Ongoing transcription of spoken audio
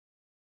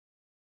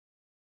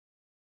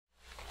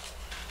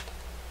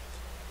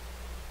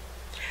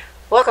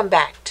Welcome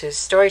back to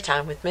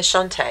Storytime with Miss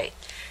Shantae,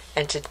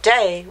 and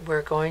today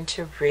we're going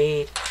to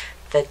read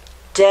The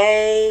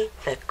Day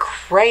the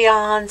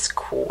Crayons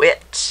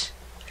Quit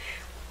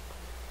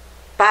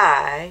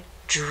by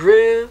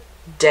Drew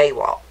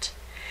Daywalt,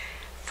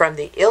 from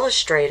the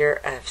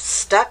illustrator of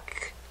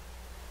Stuck,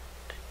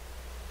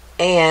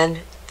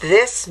 and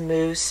This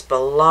Moose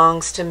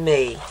Belongs to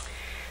Me.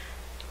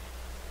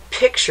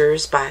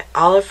 Pictures by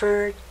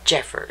Oliver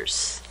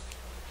Jeffers.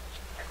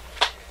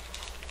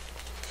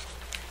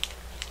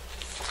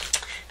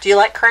 Do you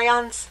like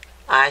crayons?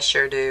 I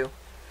sure do.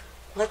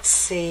 Let's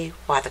see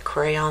why the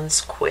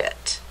crayons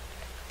quit.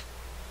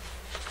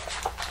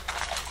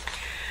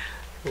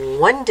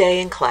 One day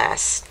in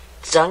class,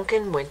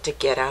 Duncan went to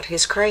get out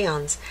his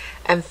crayons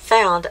and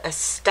found a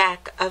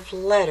stack of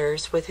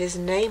letters with his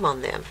name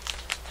on them.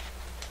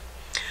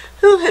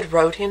 Who had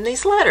wrote him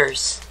these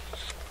letters?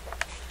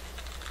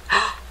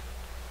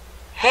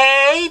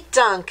 Hey,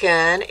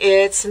 Duncan,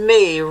 it's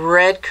me,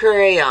 Red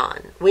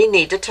Crayon. We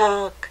need to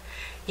talk.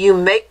 You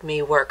make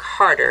me work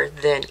harder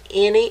than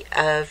any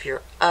of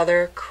your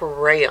other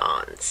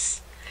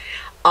crayons.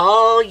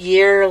 All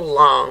year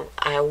long,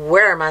 I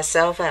wear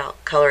myself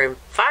out coloring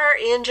fire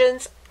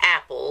engines,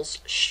 apples,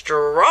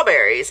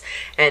 strawberries,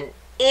 and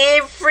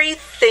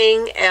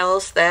everything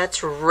else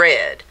that's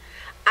red.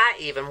 I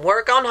even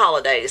work on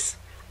holidays.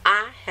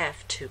 I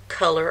have to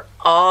color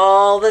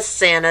all the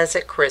Santas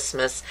at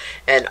Christmas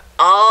and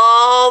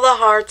all the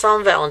hearts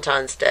on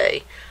Valentine's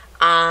Day.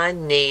 I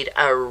need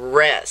a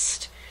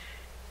rest.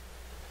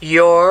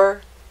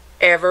 Your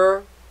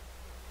ever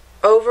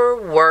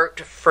overworked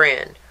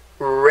friend,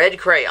 Red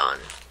Crayon.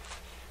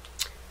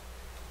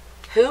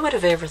 Who would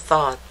have ever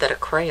thought that a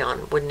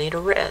crayon would need a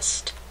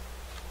rest?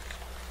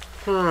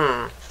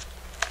 The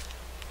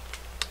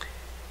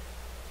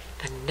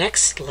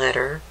next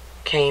letter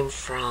came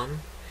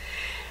from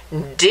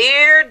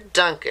Dear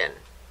Duncan.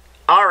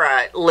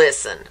 Alright,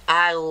 listen.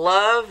 I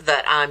love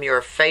that I'm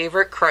your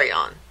favorite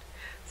crayon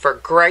for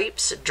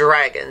grapes,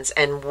 dragons,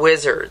 and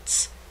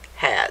wizards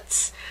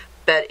hats.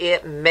 But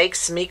it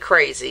makes me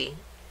crazy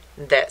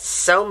that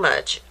so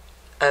much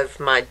of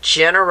my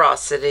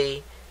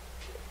generosity,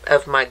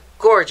 of my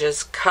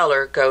gorgeous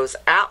color, goes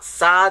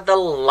outside the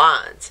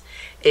lines.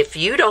 If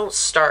you don't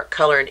start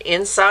coloring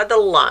inside the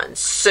lines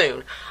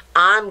soon,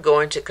 I'm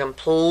going to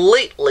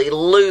completely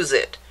lose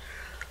it.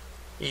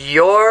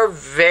 Your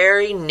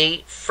very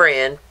neat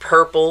friend,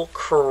 Purple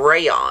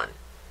Crayon.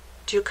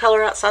 Do you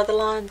color outside the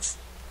lines?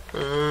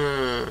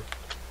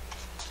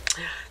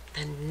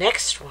 The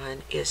next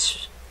one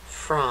is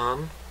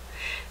from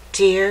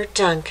Dear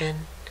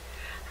Duncan.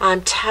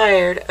 I'm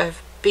tired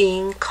of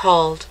being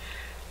called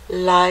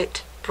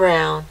light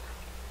brown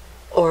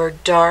or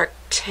dark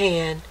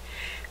tan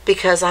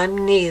because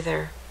I'm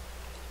neither.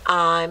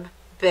 I'm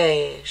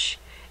beige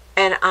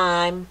and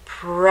I'm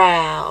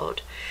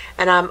proud,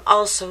 and I'm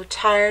also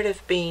tired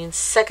of being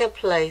second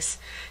place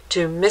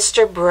to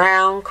Mr.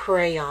 Brown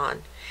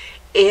Crayon.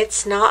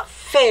 It's not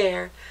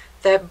fair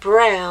that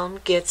Brown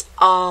gets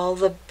all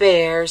the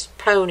bears,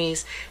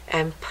 ponies,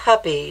 and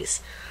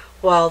puppies,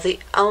 while the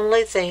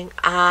only thing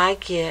I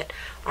get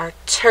are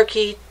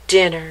turkey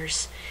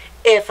dinners,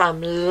 if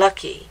I'm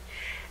lucky,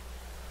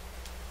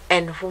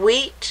 and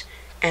wheat.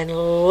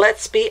 And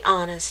let's be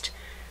honest,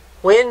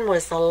 when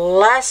was the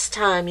last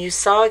time you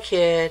saw a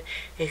kid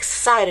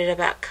excited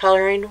about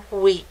coloring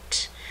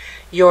wheat?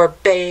 Your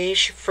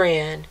beige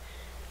friend,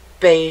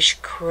 Beige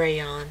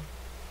Crayon.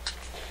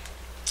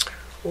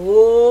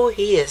 Oh,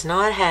 he is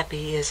not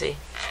happy, is he?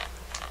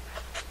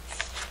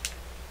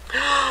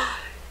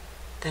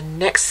 The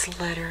next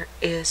letter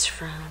is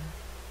from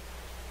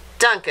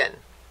Duncan.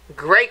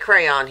 Gray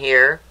Crayon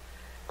here.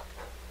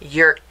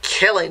 You're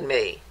killing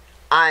me.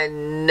 I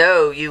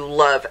know you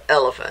love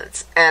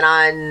elephants, and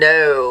I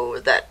know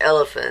that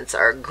elephants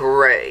are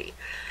gray.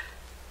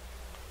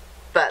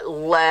 But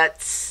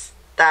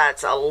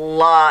that's a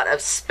lot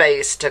of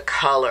space to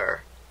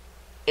color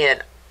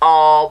in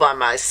all by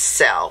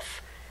myself.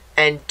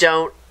 And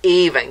don't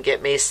even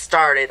get me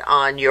started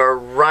on your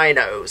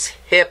rhinos,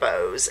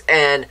 hippos,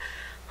 and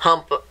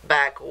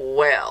humpback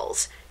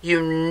whales.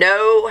 You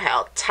know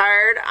how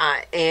tired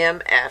I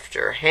am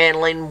after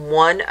handling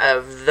one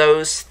of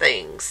those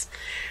things.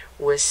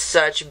 With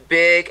such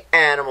big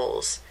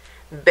animals.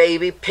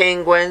 Baby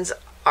penguins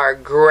are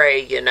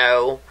gray, you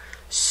know.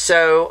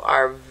 So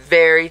are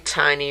very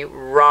tiny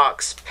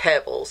rocks,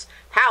 pebbles.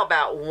 How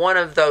about one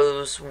of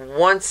those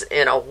once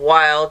in a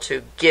while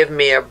to give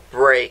me a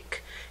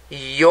break?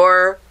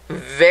 Your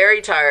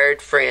very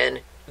tired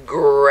friend,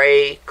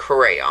 Gray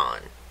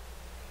Crayon.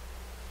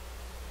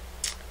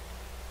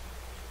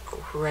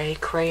 Gray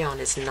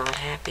Crayon is not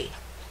happy.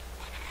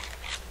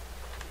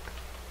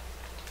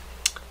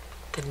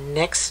 The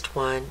next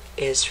one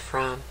is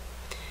from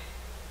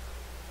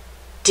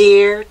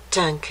Dear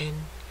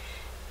Duncan.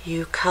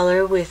 You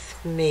color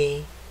with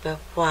me, but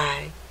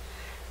why?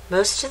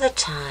 Most of the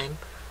time,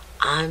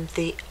 I'm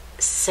the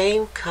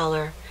same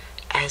color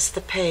as the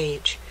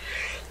page.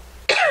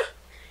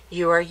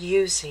 You are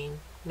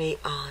using me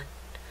on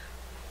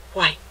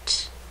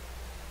white.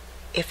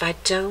 If I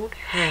don't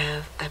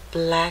have a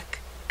black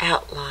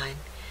outline,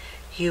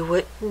 you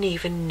wouldn't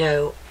even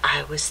know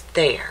I was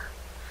there.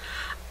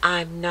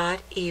 I'm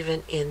not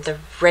even in the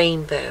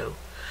rainbow.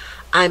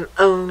 I'm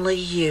only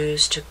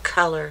used to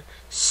color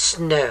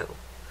snow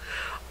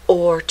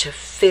or to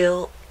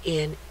fill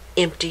in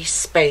empty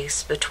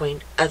space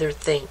between other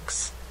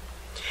things.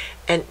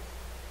 And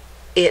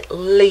it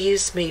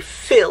leaves me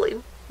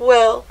feeling,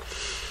 well,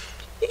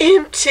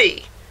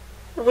 empty.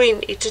 We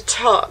need to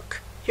talk.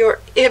 Your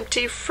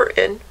empty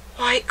friend,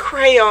 White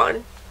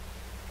Crayon.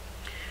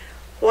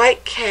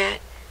 White Cat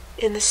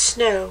in the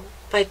Snow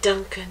by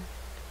Duncan.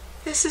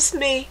 This is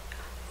me.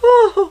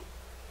 Oh.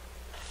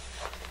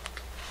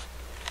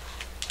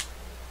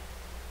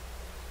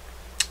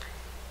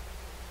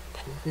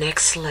 The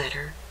next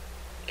letter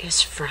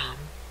is from,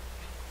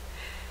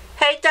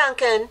 Hey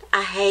Duncan,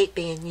 I hate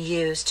being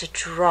used to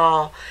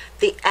draw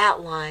the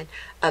outline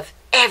of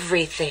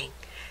everything.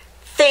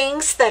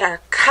 Things that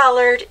are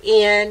colored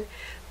in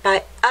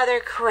by other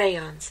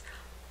crayons,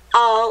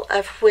 all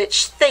of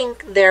which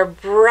think they're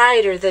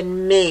brighter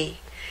than me.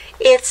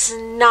 It's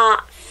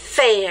not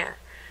fair.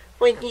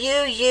 When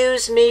you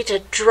use me to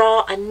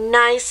draw a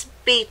nice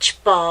beach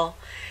ball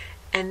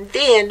and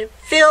then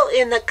fill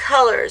in the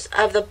colors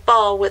of the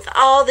ball with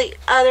all the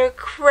other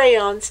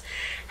crayons,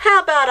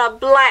 how about a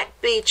black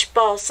beach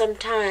ball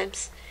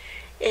sometimes?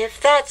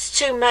 If that's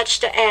too much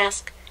to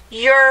ask,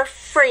 your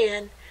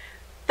friend,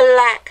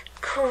 Black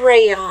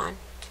Crayon.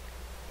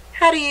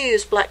 How do you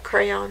use black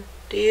crayon?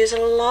 Do you use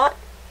it a lot?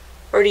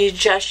 Or do you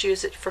just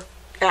use it for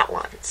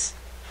outlines?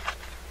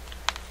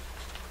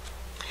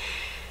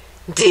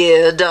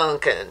 Dear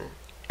Duncan,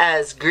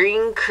 as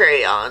green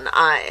crayon,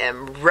 I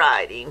am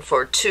writing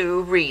for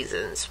 2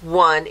 reasons.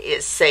 One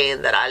is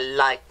saying that I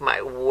like my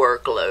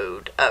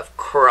workload of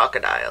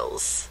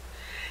crocodiles,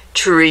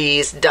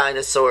 trees,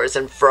 dinosaurs,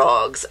 and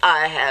frogs.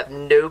 I have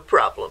no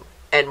problem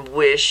and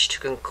wish to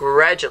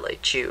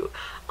congratulate you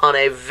on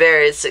a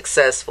very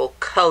successful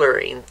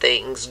coloring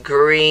things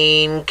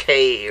green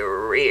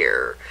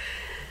career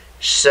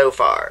so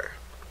far.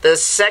 The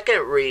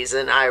second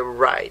reason I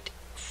write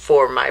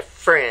for my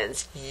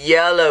friends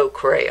Yellow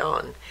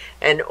Crayon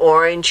and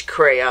Orange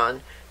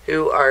Crayon,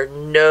 who are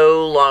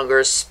no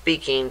longer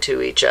speaking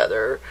to each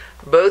other.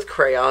 Both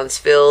crayons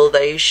feel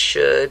they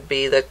should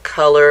be the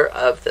color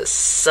of the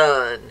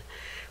sun.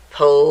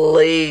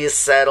 Please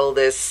settle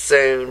this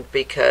soon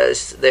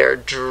because they're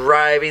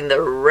driving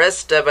the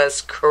rest of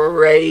us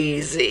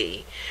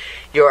crazy.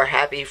 Your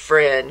happy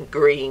friend,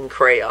 Green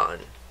Crayon.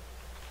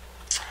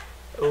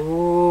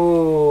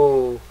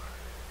 Ooh.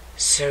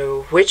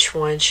 So which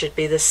one should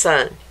be the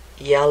sun?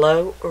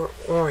 Yellow or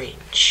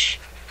orange?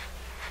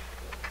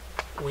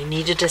 We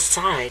need to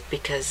decide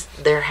because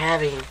they're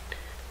having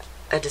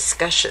a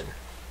discussion.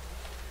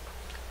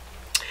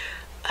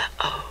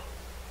 Uh-oh.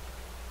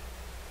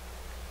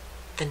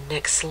 The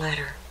next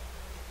letter.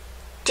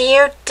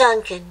 Dear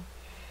Duncan,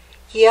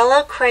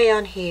 Yellow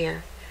Crayon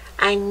here.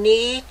 I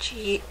need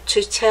you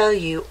to tell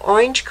you,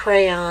 Orange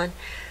Crayon,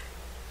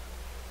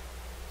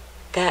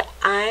 that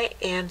I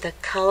am the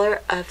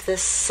color of the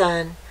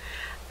sun.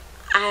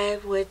 I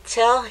would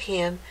tell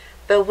him,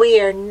 but we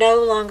are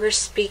no longer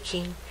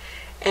speaking,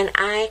 and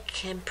I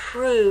can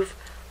prove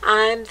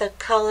I'm the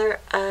color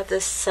of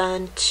the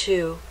sun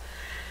too.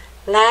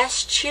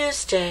 Last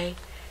Tuesday,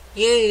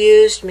 you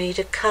used me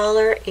to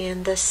color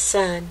in the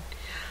sun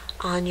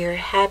on your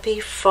Happy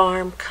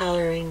Farm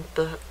coloring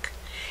book.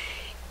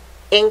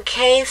 In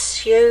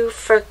case you've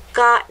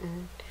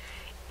forgotten,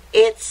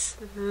 it's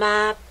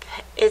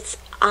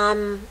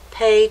on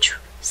page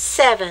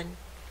 7.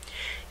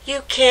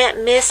 You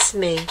can't miss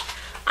me.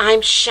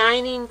 I'm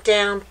shining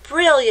down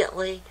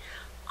brilliantly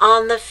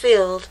on the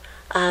field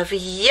of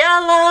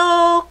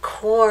yellow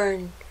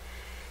corn.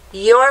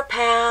 Your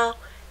pal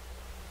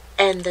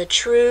and the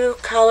true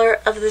color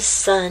of the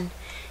sun,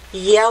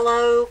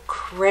 Yellow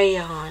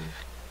Crayon.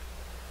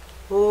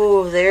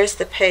 Ooh, there's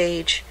the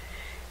page.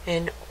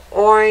 And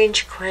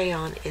Orange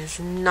Crayon is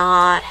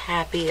not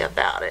happy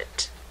about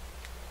it.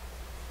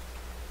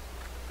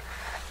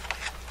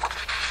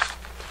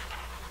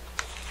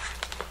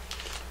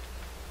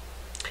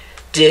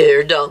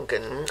 Dear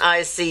Duncan,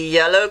 I see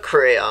Yellow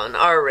Crayon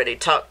already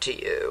talked to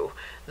you.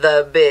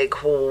 The big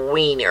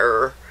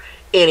wiener.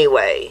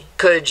 Anyway,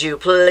 could you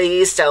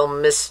please tell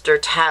Mr.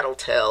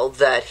 Tattletale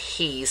that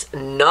he's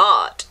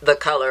not the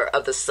color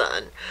of the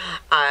sun?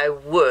 I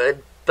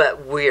would,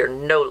 but we're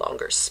no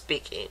longer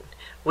speaking.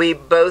 We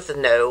both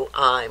know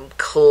I'm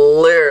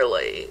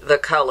clearly the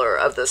color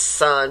of the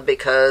sun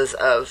because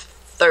of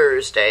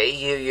Thursday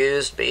you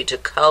used me to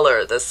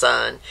color the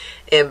sun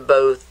in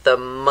both the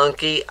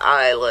Monkey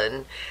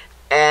Island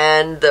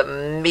and the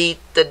Meet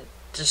the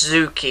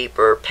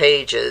Zookeeper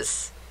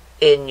pages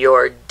in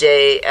your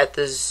Day at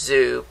the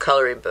Zoo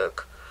coloring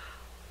book.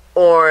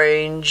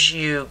 Orange,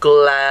 you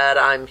glad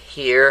I'm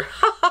here?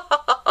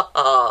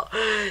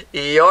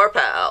 Your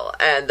pal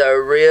and the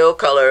real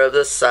color of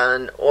the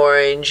sun,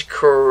 Orange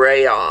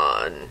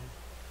Crayon.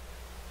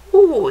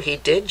 Ooh, he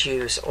did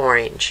use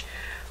orange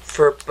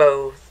for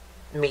both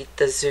Meet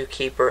the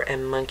Zookeeper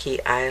and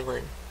Monkey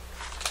Island.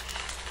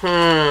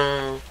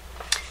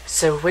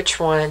 So which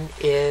one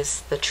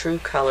is the true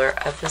color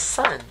of the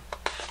sun?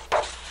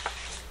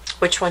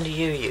 Which one do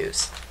you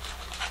use?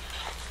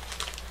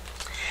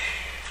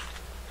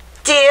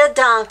 Dear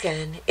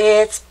Duncan,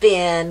 it's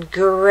been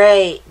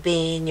great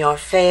being your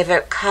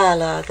favorite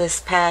color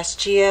this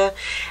past year,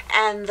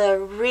 and the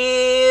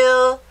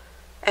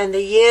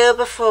year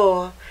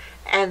before,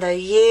 and the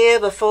year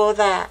before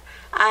that.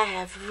 I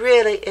have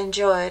really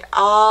enjoyed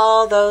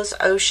all those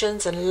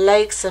oceans and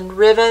lakes and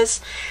rivers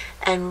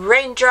and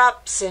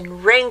raindrops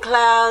and rain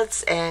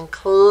clouds and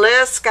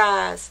clear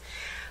skies.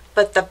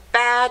 But the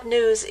bad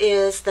news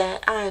is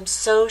that I am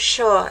so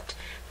short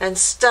and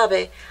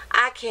stubby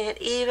I can't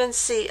even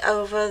see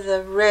over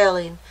the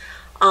railing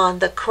on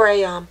the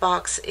crayon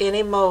box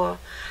anymore.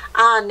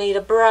 I need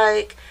a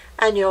break,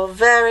 and your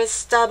very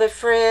stubby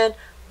friend,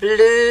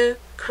 Blue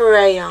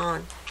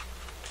Crayon.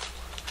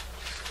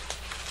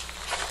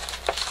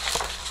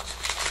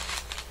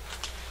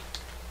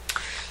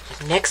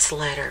 Next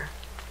letter.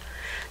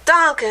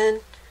 Duncan,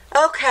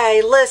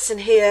 okay, listen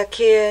here,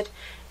 kid.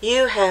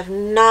 You have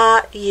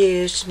not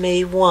used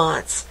me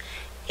once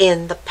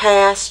in the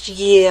past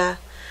year.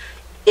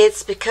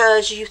 It's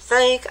because you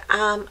think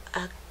I'm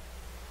a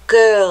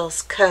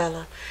girl's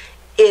color,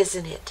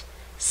 isn't it?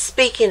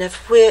 Speaking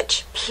of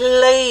which,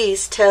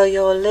 please tell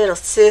your little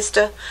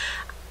sister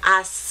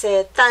I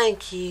said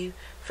thank you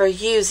for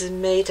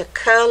using me to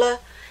color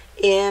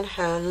in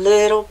her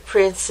little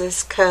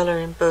princess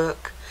coloring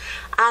book.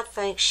 I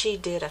think she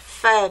did a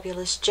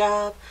fabulous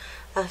job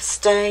of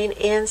staying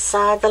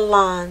inside the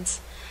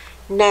lines.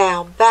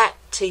 Now back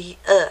to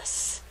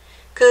us.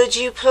 Could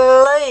you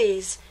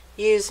please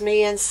use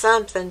me in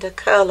something to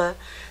color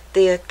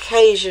the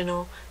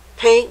occasional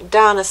pink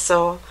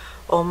dinosaur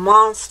or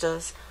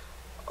monsters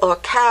or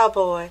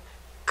cowboy?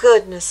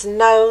 Goodness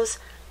knows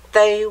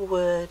they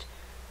would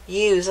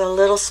use a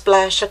little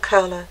splash of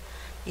color.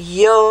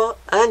 Your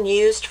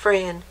unused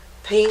friend,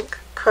 Pink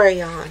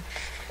Crayon.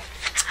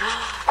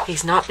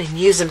 He's not been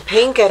using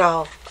pink at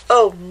all.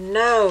 Oh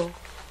no.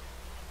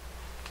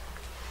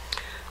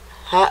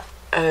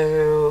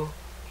 Uh-oh.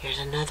 Here's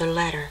another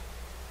letter.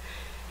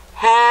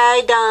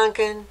 Hey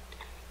Duncan,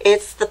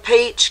 it's the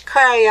peach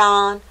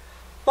crayon.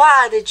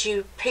 Why did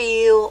you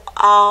peel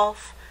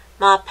off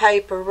my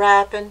paper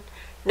wrapping?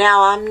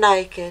 Now I'm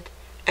naked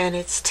and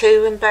it's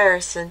too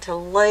embarrassing to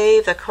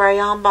leave the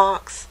crayon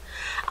box.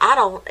 I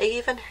don't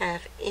even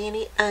have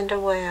any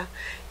underwear.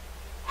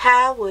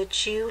 How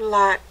would you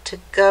like to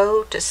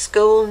go to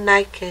school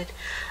naked?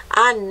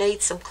 I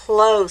need some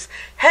clothes.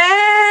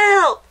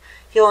 Help!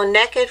 Your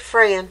naked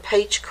friend,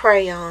 Peach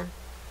Crayon.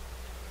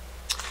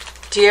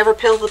 Do you ever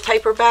peel the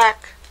paper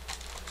back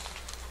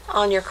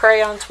on your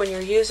crayons when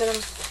you're using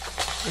them?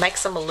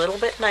 Makes them a little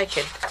bit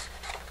naked.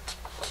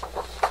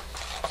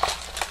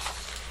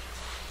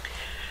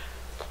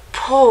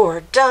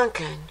 Poor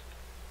Duncan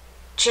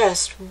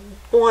just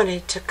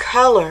wanted to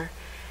color.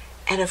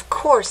 And of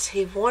course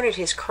he wanted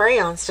his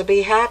crayons to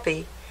be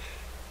happy.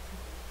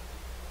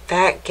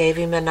 That gave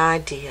him an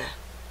idea.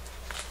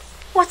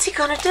 What's he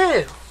gonna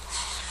do?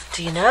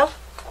 Do you know?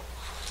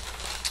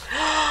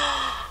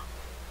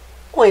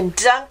 When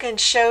Duncan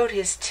showed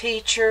his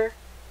teacher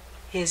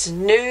his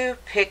new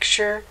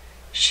picture,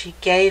 she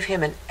gave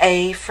him an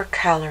A for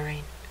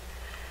coloring.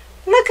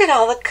 Look at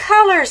all the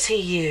colors he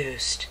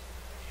used.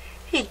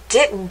 He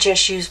didn't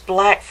just use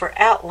black for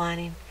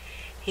outlining.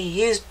 He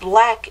used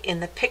black in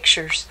the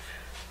pictures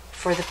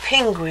for the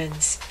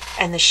penguins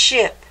and the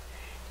ship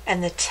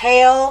and the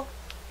tail.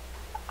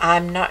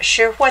 I'm not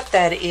sure what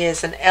that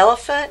is, an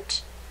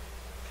elephant.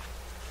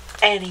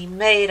 And he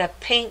made a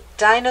pink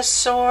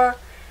dinosaur.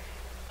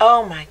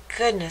 Oh my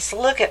goodness,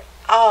 look at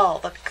all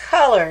the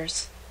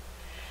colors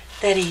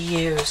that he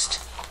used.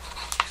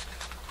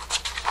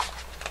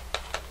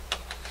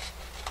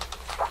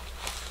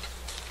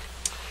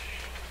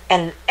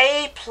 And an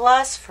A+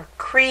 for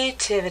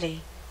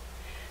creativity.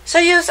 So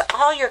use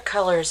all your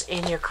colors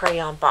in your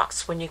crayon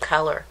box when you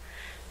color,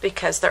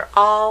 because they're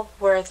all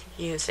worth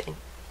using.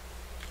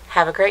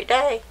 Have a great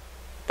day.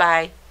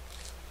 Bye.